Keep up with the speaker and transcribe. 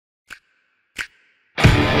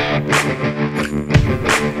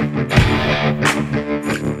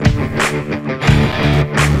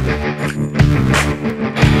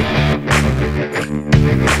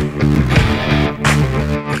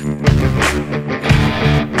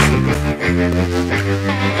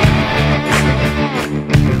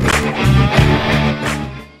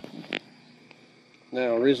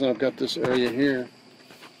Now, the reason I've got this area here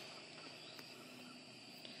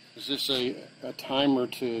is this a timer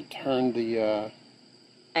to turn the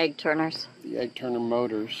egg turners. The egg turner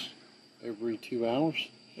motors every 2 hours.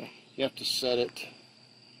 Yeah. You have to set it.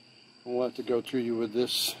 We'll have to go through you with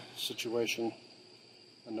this situation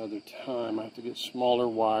another time. I have to get smaller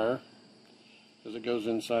wire because it goes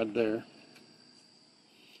inside there.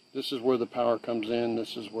 This is where the power comes in.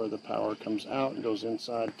 This is where the power comes out and goes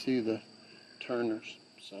inside to the turners.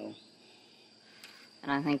 So.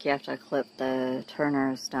 And I think you have to clip the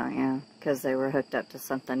turners, don't you? Because they were hooked up to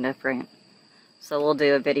something different. So we'll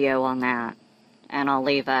do a video on that. And I'll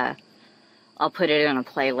put it in a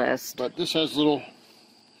playlist. But this has little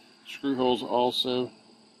screw holes also.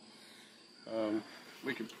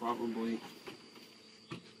 We could probably...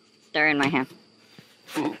 They're in my hand.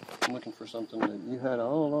 I'm looking for something that you had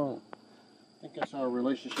all along. I think that's how our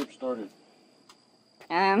relationship started.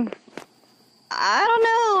 I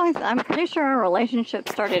don't know. I'm pretty sure our relationship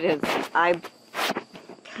started as I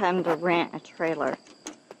come to rent a trailer.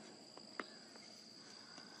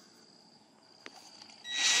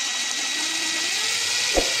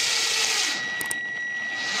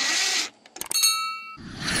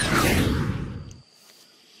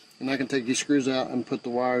 And I can take these screws out and put the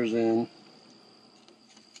wires in.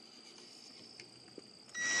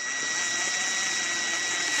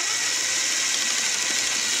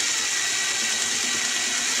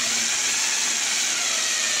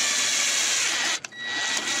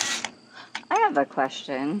 I have a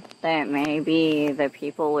question that maybe the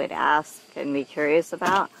people would ask and be curious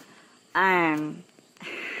about.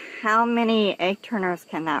 How many egg turners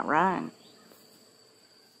can that run?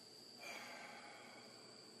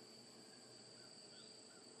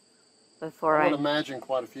 I would imagine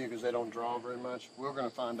quite a few because they don't draw very much. We're going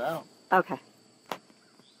to find out. Okay.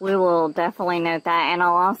 We will definitely note that. And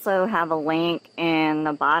I'll also have a link in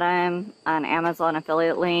the bottom, an Amazon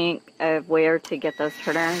affiliate link of where to get those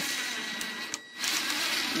turners.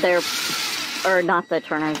 Or not the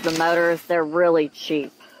turners, the motors. They're really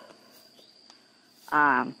cheap.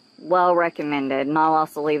 Well recommended. And I'll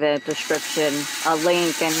also leave a description, a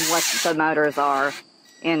link and what the motors are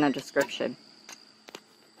in the description.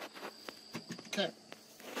 Okay,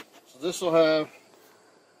 so this will have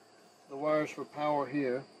the wires for power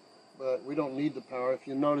here, but we don't need the power. If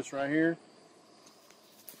you notice right here,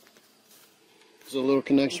 there's a little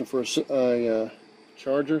connection for a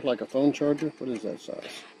charger, like a phone charger. What is that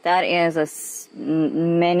size? That is a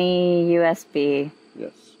mini USB.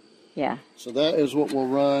 Yes. Yeah. So that is what will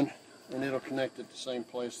run, and it'll connect at the same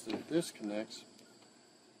place that this connects.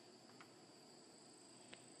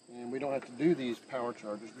 And we don't have to do these power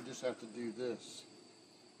chargers, we just have to do this.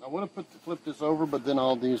 I want to flip this over, but then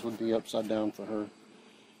all these would be upside down for her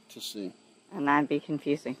to see. And that'd be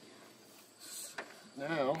confusing.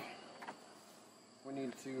 Now, we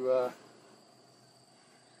need to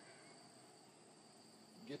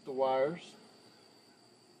get the wires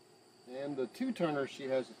and the 2 turners she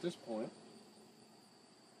has at this point,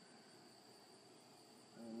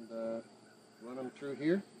 and run them through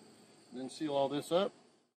here, and then seal all this up.